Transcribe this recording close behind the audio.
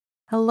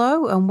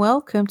Hello and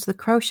welcome to the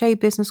Crochet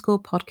Business School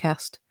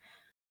podcast,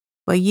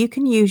 where you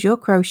can use your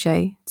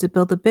crochet to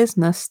build a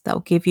business that will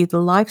give you the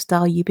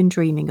lifestyle you've been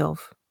dreaming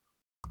of.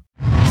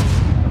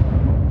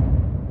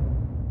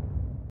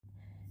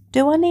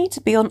 Do I need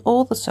to be on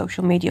all the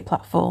social media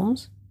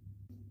platforms?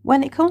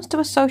 When it comes to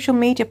a social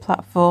media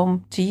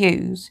platform to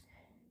use,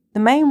 the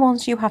main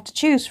ones you have to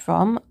choose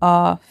from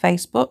are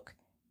Facebook,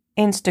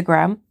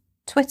 Instagram,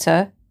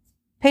 Twitter,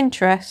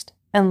 Pinterest,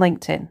 and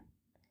LinkedIn.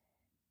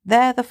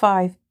 They're the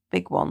 5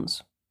 big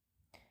ones.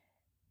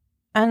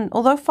 And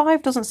although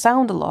 5 doesn't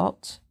sound a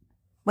lot,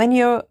 when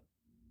you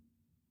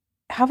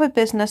have a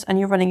business and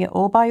you're running it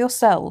all by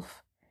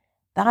yourself,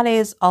 that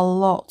is a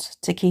lot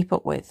to keep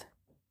up with.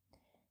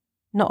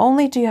 Not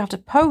only do you have to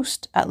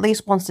post at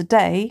least once a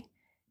day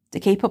to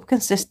keep up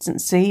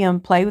consistency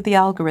and play with the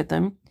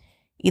algorithm,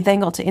 you then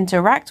got to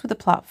interact with the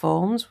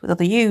platforms, with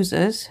other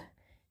users,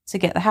 to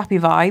get the happy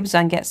vibes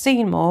and get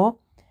seen more,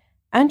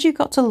 and you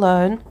got to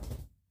learn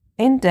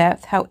in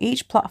depth how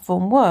each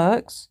platform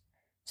works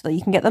so that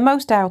you can get the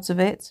most out of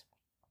it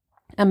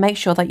and make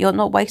sure that you're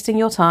not wasting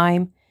your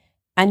time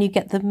and you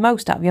get the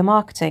most out of your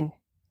marketing.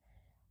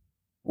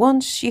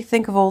 Once you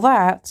think of all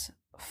that,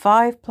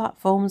 5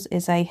 platforms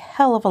is a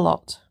hell of a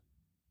lot.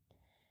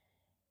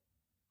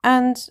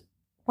 And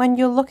when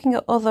you're looking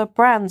at other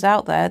brands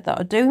out there that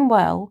are doing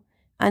well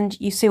and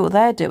you see what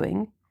they're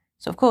doing,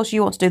 so of course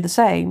you want to do the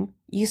same,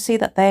 you see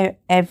that they're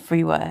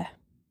everywhere.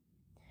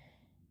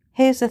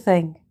 Here's the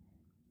thing.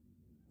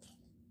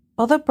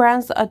 Other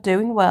brands that are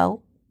doing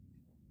well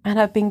and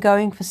have been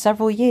going for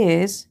several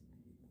years,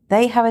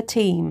 they have a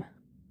team.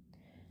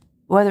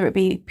 Whether it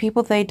be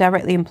people they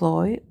directly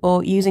employ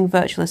or using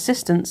virtual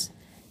assistants,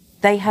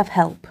 they have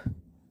help.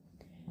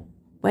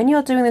 When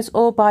you're doing this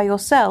all by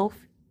yourself,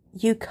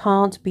 you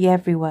can't be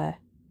everywhere.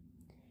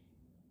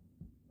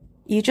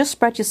 You just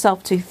spread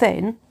yourself too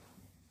thin.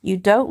 You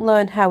don't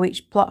learn how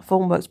each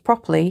platform works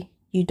properly.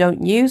 You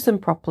don't use them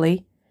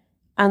properly.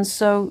 And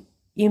so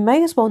you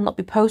may as well not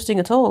be posting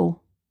at all.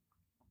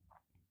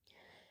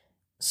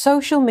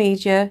 Social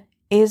media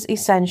is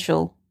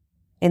essential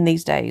in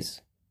these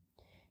days.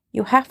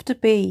 You have to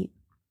be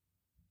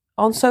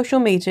on social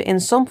media in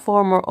some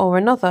form or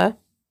another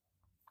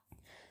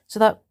so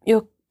that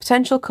your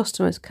potential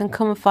customers can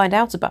come and find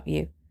out about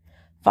you.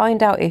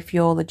 Find out if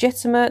you're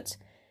legitimate,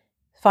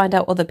 find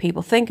out what other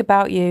people think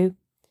about you.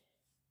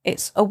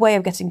 It's a way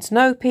of getting to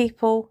know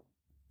people.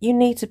 You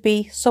need to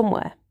be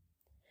somewhere,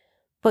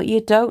 but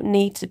you don't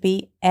need to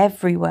be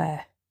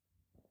everywhere.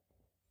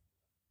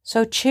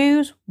 So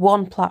choose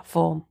one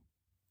platform,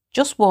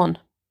 just one,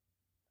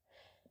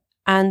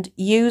 and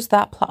use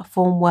that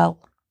platform well.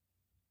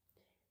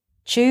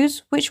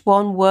 Choose which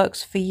one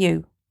works for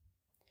you.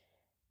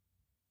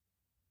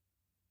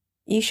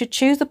 You should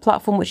choose the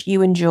platform which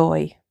you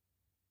enjoy.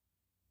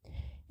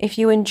 If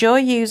you enjoy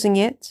using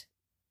it,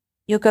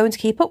 you're going to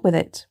keep up with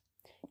it.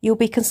 You'll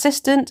be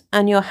consistent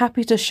and you're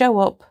happy to show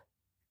up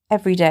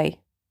every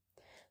day.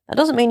 That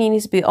doesn't mean you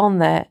need to be on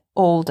there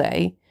all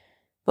day,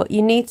 but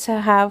you need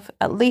to have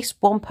at least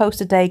one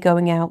post a day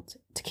going out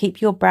to keep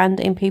your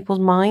brand in people's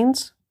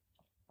minds.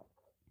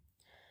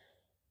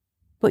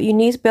 But you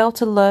need to be able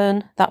to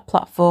learn that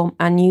platform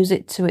and use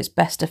it to its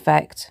best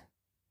effect.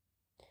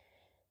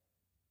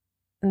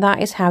 And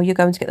that is how you're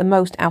going to get the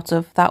most out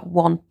of that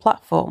one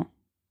platform.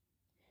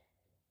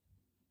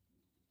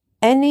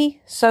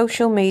 Any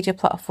social media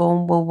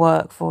platform will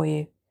work for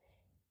you.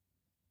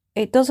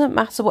 It doesn't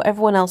matter what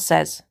everyone else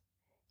says.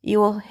 You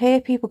will hear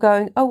people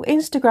going, "Oh,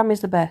 Instagram is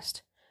the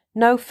best.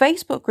 No,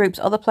 Facebook groups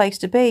are the place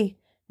to be.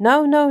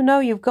 No,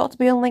 you've got to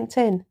be on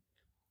LinkedIn."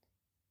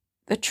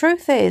 The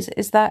truth is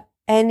that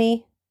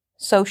any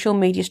social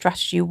media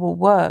strategy will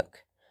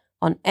work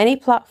on any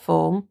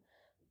platform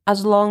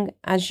as long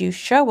as you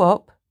show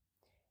up,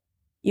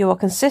 you are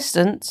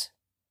consistent,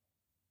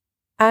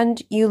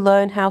 and you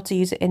learn how to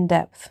use it in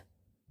depth.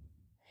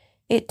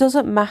 It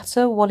doesn't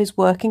matter what is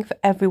working for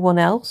everyone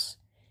else.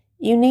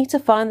 You need to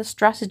find the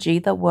strategy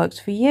that works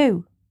for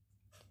you.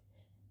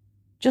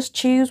 Just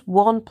choose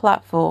one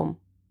platform.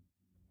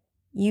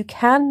 You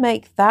can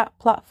make that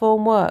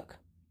platform work.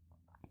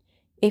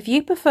 If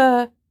you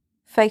prefer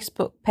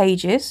Facebook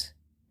pages,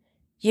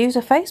 use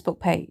a Facebook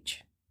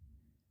page.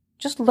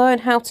 Just learn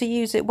how to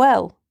use it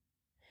well.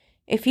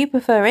 If you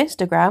prefer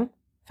Instagram,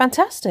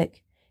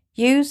 fantastic.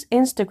 Use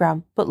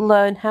Instagram, but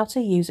learn how to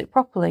use it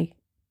properly.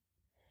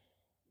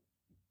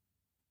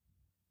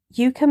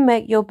 You can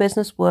make your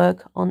business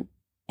work on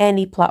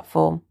any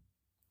platform.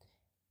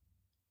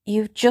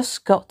 You've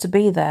just got to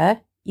be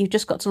there. You've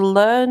just got to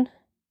learn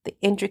the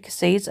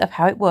intricacies of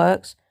how it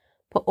works.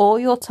 Put all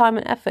your time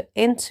and effort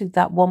into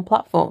that one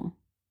platform.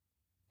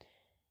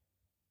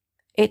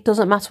 It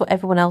doesn't matter what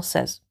everyone else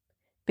says,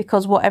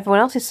 because what everyone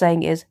else is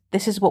saying is,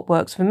 this is what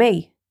works for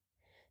me.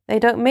 They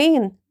don't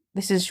mean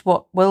this is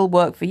what will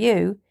work for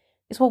you.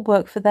 It's what will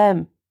work for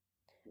them.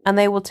 And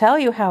they will tell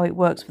you how it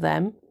works for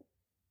them.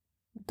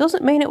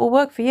 Doesn't mean it will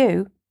work for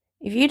you.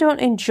 If you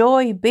don't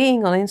enjoy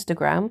being on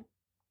Instagram,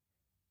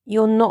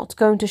 you're not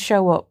going to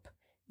show up.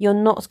 You're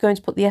not going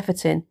to put the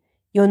effort in.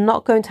 you're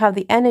not going to have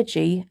the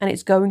energy, and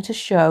it's going to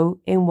show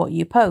in what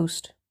you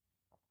post.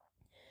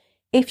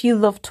 If you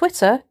love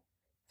Twitter,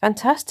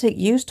 fantastic,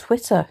 use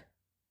Twitter.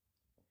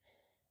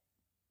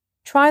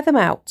 Try them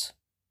out.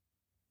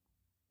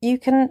 You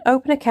can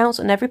open accounts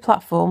on every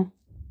platform,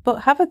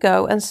 but have a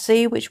go and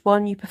see which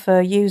one you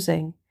prefer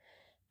using,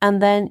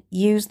 and then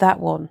use that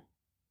one.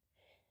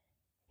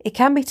 It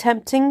can be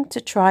tempting to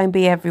try and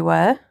be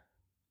everywhere,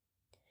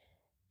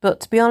 but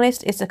to be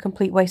honest, it's a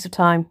complete waste of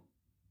time.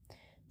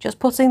 Just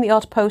putting the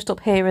odd post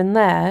up here and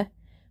there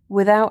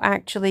without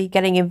actually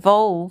getting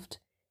involved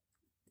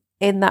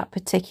in that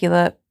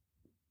particular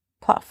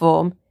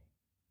platform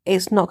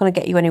is not going to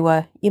get you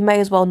anywhere. You may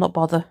as well not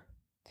bother.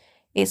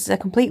 It's a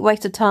complete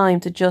waste of time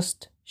to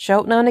just show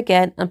up now and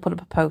again and put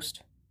up a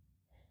post.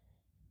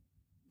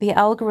 The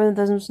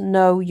algorithms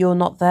know you're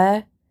not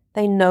there.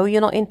 They know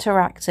you're not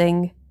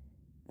interacting.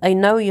 They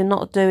know you're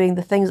not doing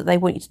the things that they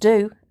want you to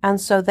do, and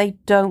so they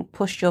don't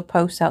push your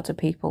posts out to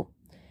people.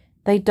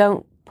 They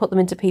don't put them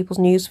into people's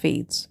news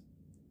feeds.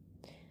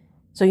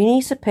 So you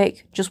need to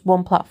pick just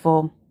one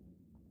platform.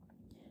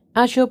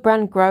 As your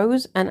brand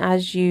grows and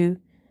as you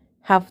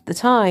have the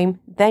time,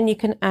 then you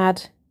can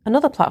add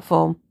another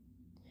platform.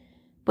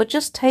 But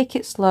just take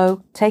it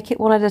slow, take it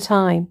one at a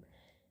time,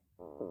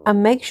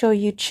 and make sure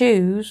you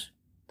choose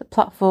the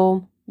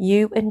platform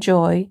you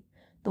enjoy,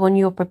 the one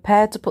you're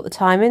prepared to put the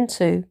time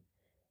into,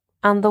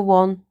 and the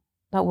one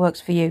that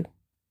works for you.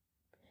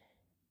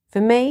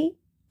 For me,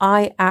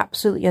 I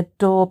absolutely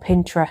adore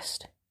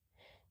Pinterest.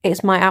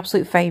 It's my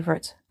absolute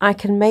favourite. I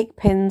can make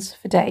pins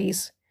for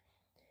days,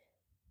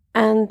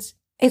 and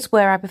it's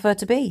where I prefer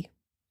to be.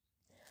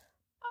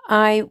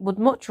 I would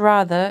much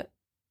rather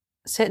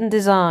sit and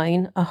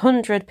design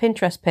 100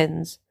 Pinterest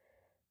pins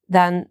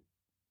than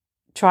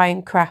try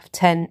and craft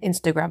 10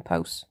 Instagram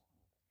posts.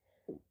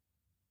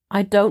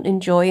 I don't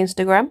enjoy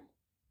Instagram.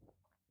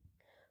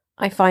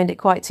 I find it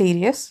quite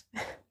tedious,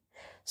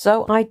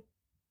 so I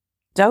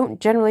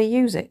don't generally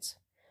use it.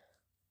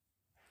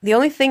 The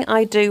only thing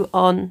I do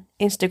on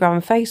Instagram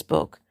and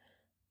Facebook,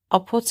 I'll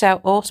put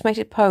out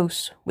automated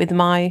posts with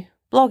my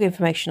blog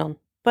information on,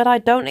 but I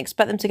don't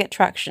expect them to get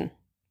traction.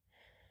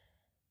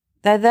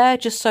 They're there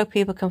just so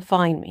people can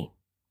find me.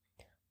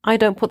 I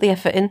don't put the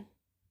effort in.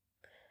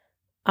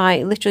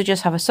 I literally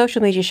just have a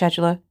social media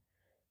scheduler,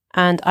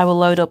 and I will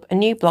load up a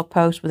new blog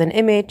post with an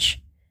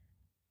image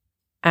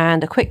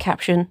and a quick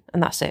caption,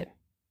 and that's it.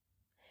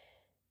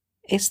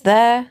 It's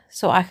there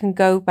so I can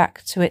go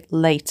back to it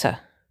later.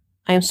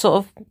 I am sort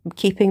of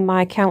keeping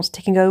my accounts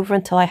ticking over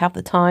until I have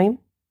the time.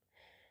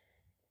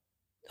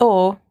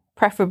 Or,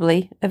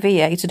 preferably, a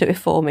VA to do it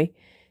for me.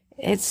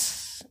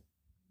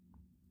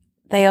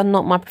 They are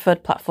not my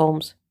preferred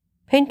platforms.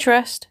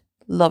 Pinterest,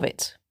 love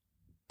it.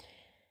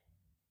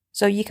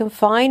 So you can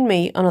find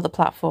me on other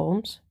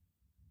platforms,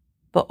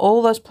 but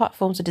all those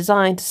platforms are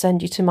designed to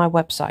send you to my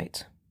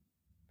website.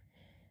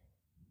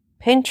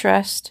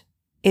 Pinterest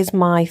is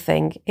my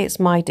thing. It's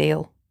my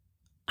deal.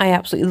 I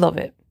absolutely love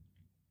it.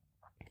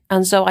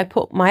 And so I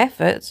put my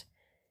effort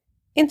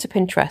into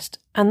Pinterest,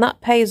 and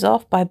that pays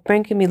off by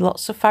bringing me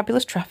lots of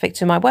fabulous traffic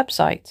to my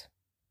website.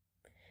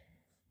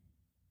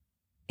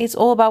 It's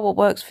all about what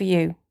works for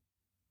you.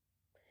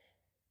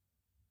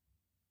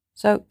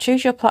 So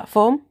choose your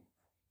platform,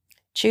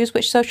 choose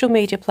which social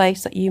media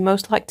place that you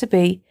most like to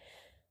be,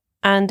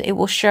 and it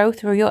will show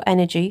through your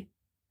energy.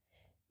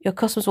 Your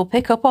customers will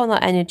pick up on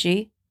that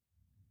energy,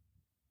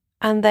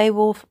 and they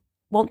will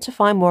want to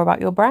find more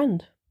about your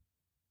brand.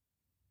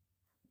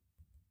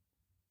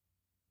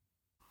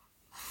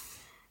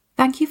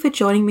 Thank you for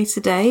joining me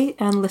today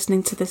and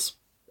listening to this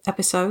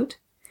episode.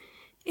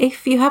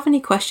 If you have any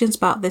questions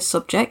about this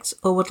subject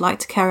or would like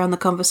to carry on the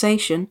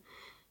conversation,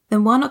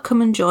 then why not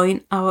come and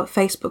join our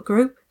Facebook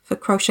group for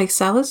crochet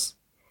sellers?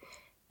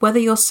 Whether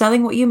you're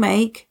selling what you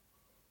make,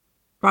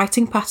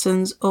 writing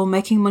patterns, or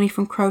making money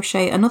from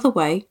crochet another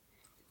way,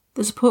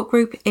 the support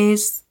group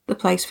is the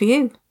place for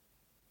you.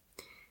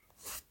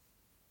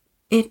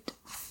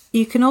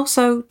 You can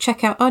also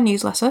check out our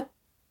newsletter.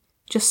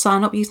 Just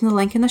sign up using the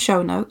link in the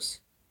show notes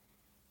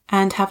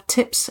and have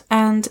tips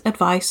and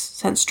advice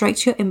sent straight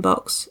to your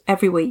inbox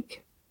every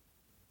week.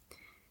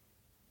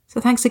 So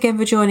thanks again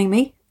for joining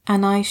me,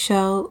 and I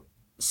shall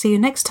see you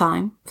next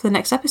time for the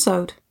next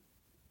episode.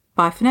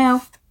 Bye for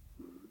now.